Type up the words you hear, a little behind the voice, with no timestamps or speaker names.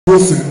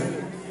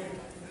Wilson.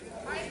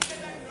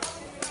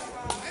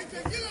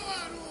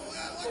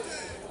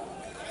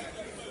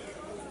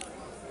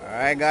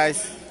 Alright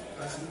guys,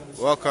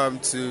 welcome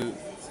to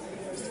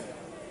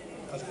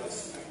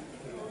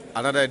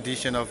another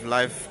edition of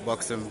live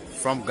boxing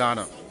from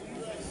Ghana.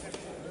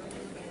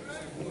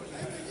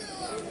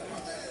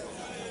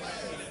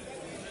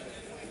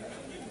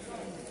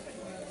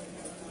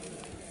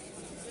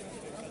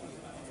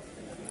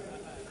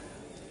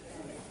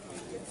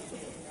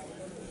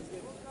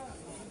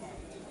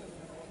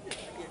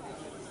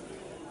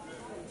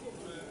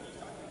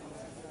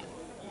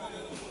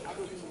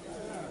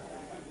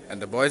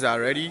 And the boys are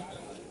ready.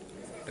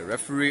 The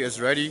referee is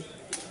ready.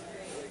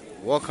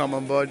 Welcome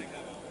on board,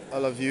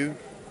 all of you.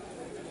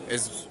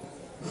 It's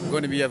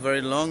going to be a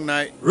very long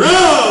night.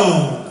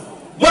 Round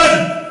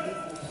one.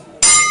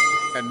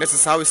 And this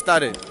is how it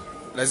started.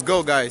 Let's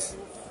go, guys.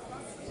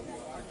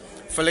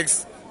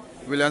 Felix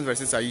Williams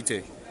versus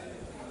Ayitey.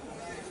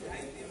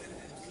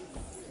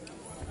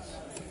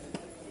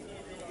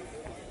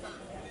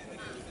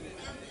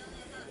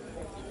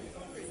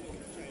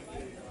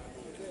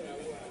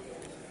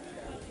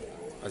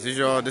 As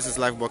usual, this is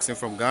live boxing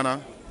from Ghana.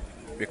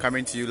 We're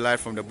coming to you live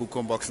from the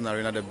Bukom Boxing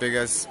Arena, the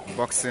biggest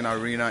boxing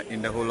arena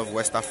in the whole of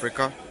West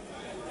Africa.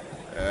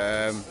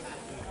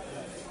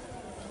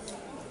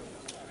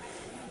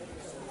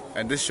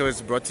 And this show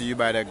is brought to you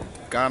by the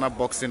Ghana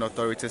Boxing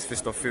Authorities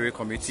Fist of Fury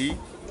Committee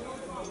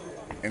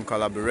in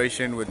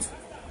collaboration with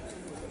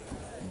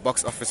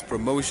Box Office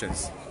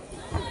Promotions.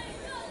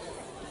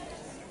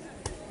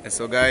 And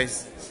so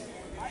guys,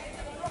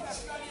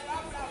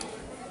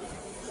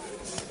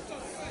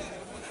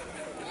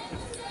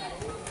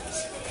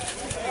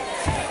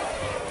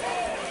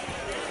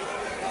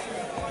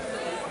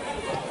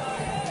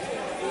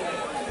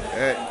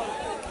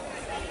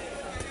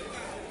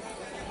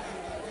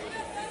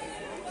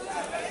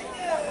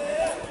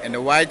 in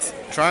the white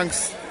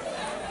trunks,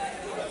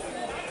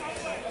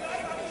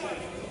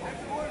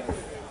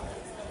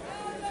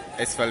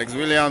 it's Felix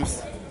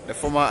Williams, the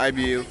former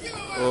IBO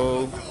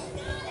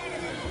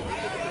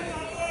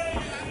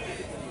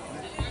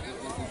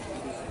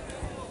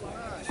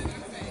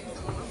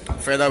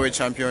featherweight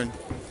champion.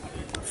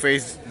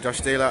 Faced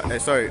Josh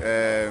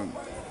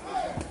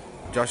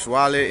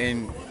Wale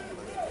in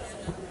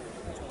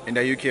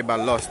the UK but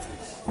lost.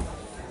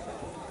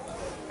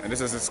 And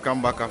this is his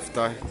comeback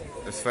after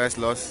his first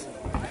loss.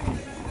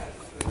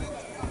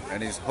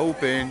 And he's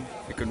hoping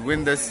he can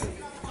win this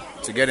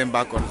to get him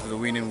back onto the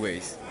winning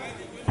ways.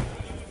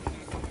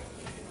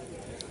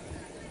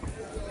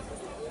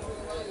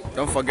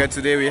 Don't forget,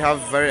 today we have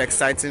very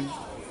exciting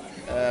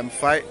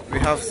fight. We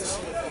have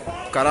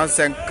Karan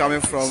Singh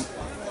coming from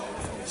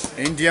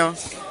India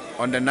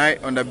on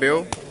the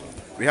bill.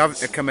 We have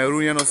a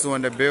Cameroonian also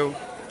on the bill.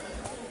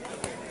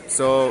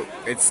 So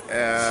it's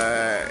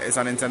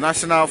an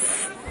international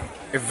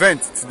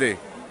event today.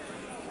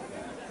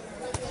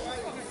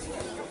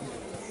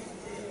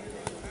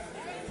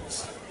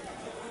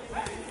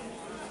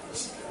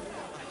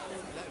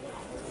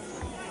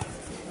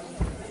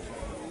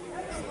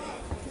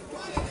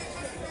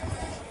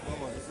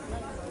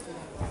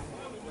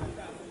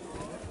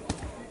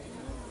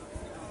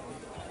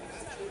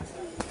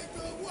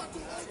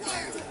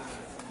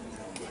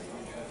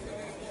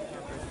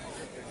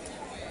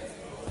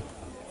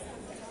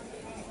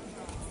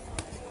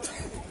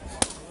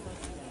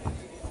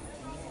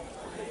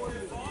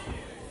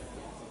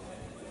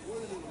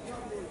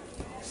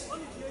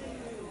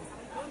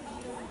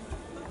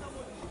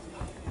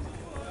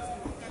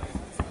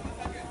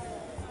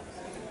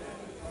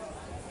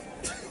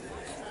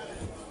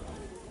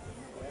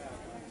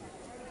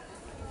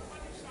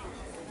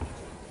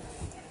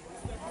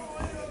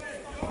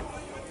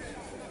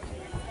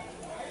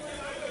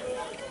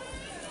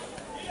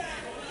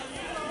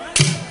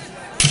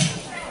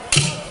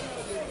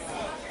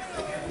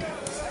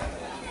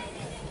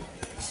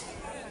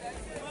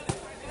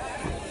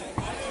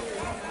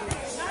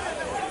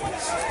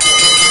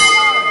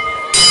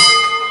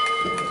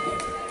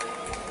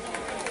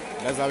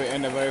 That's how we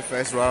end the very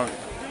first round.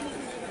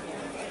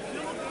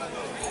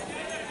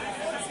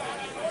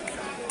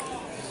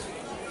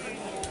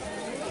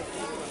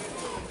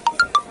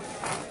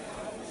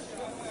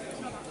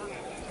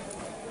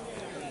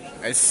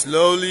 And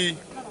slowly,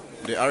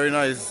 the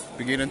arena is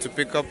beginning to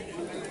pick up.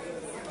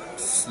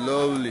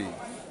 Slowly.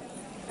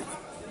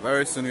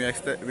 Very soon we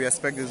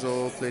expect this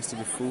whole place to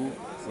be full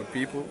with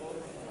people.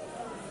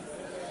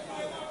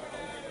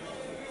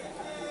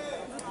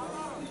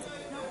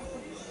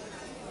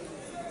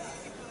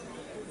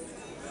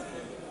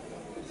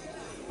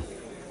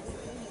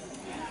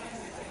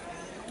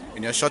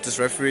 In your shot is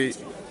referee.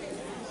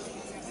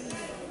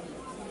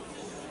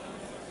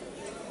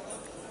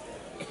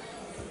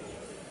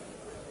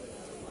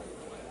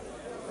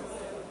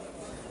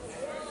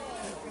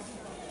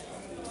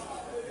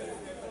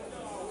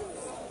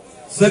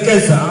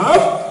 Seconds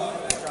out.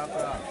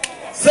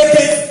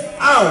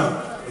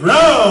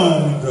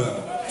 Round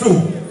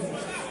two.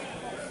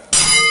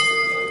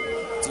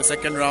 To the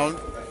second round.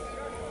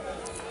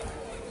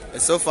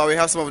 So far, we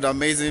have some of the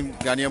amazing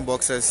Ghanaian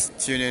boxers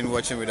tuning in,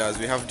 watching with us.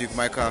 We have Duke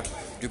Micah.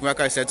 Duke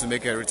Micah is set to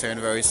make a return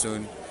very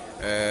soon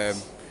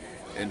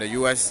in the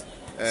US.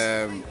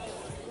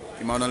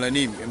 Emmanuel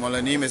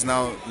Anim is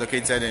now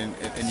located in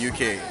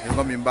UK. He's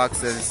not been back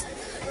since.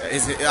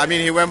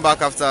 He went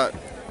back after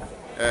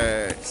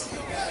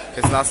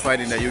his last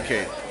fight in the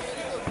UK.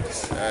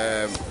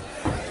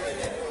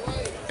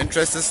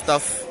 Interesting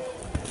stuff.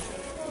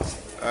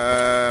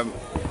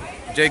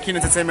 J King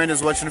Entertainment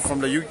is watching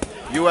from the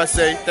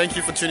USA. Thank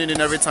you for tuning in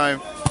every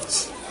time.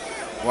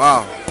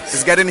 Wow,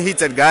 it's getting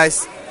heated,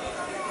 guys.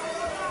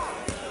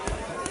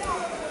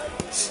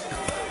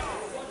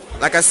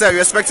 Like I said,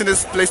 we're expecting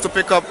this place to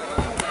pick up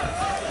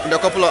in a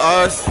couple of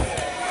hours.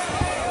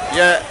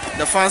 Yeah,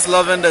 the fans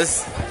loving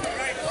this.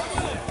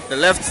 The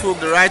left hook,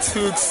 the right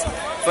hooks.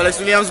 Felix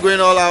Williams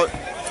going all out.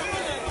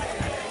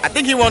 I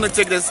think he wants to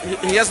take this.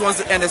 He just wants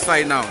to end this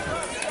fight now.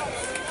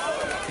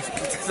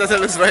 He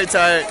looks very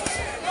tired.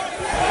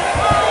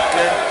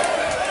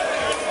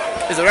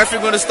 Yeah. Is the referee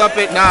going to stop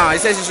it? Nah, he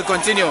says he should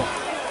continue.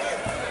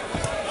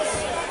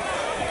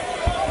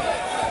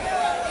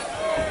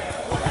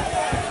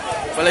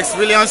 Felix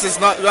Williams is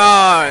not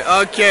right.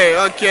 Okay.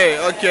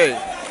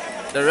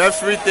 The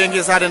referee thinks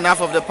he's had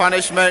enough of the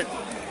punishment,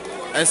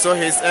 and so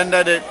he's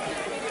ended it.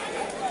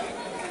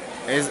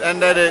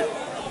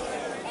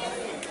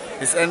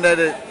 That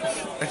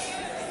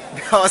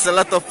was a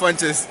lot of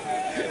punches.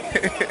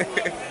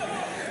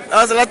 That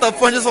was a lot of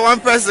punches for one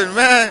person,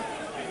 man.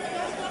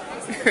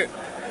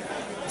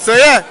 So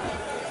yeah,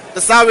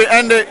 that's how we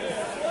end it.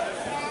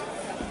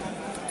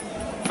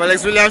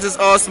 Felix Williams is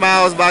all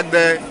smiles back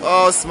there,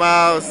 all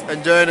smiles,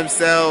 enjoying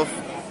himself,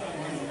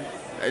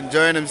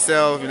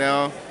 you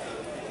know,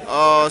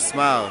 all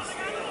smiles.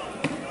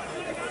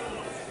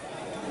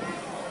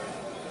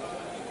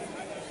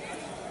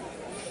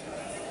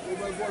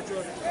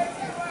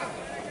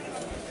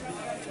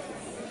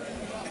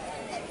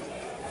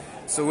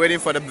 So waiting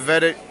for the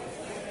verdict.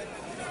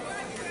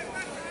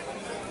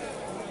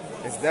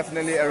 It's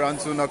definitely a round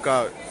 2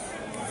 knockout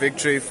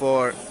victory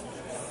for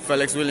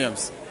Felix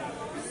Williams.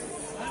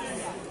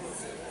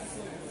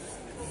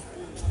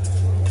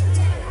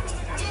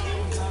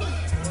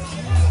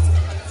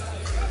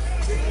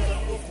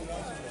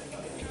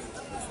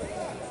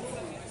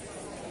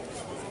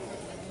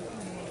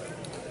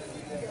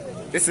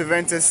 This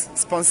event is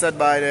sponsored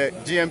by the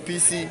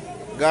GMPC,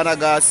 Ghana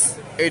Gas,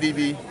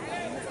 ADB,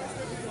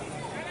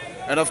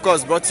 and of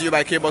course brought to you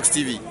by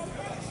KBOXtv.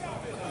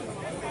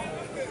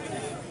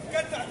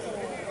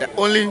 The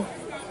only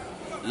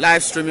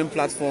live streaming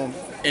platform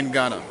in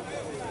Ghana.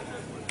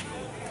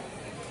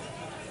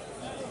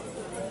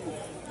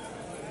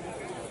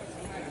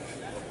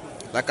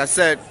 Like I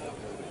said,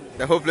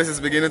 the whole place is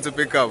beginning to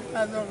pick up.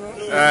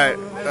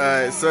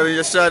 Alright, so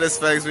your shot is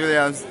Felix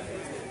Williams.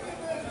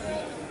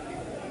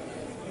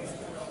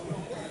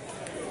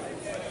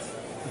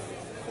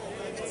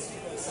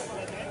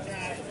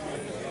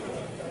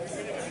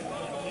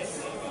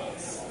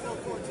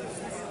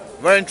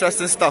 Very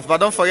interesting stuff, but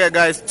don't forget,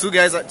 guys, two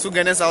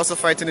Ghanaians are also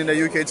fighting in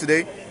the UK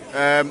today.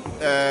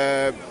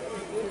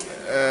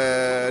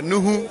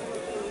 Nuhu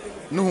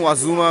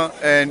Azuma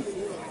and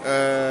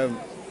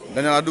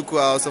Daniel Aduku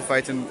are also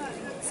fighting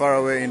far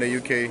away in the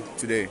UK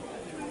today.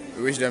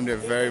 We wish them the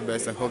very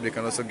best and hope they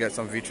can also get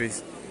some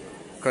victories.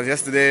 Because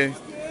yesterday,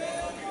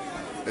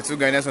 the 2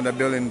 Ghanaians on the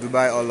bill in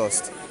Dubai all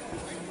lost.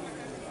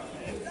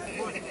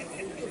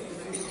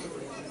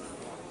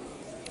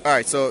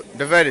 Alright, so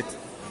the verdict.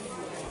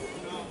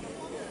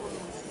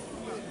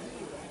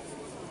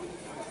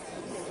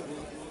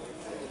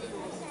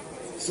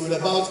 So the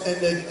bout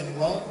ended in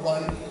round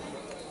 1,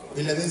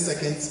 11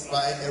 seconds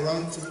by a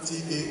round 2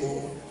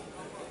 TKO.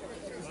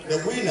 The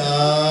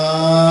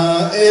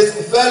winner is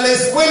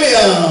Felix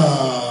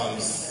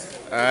Williams.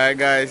 Alright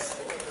guys,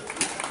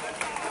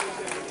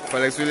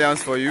 Felix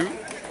Williams for you.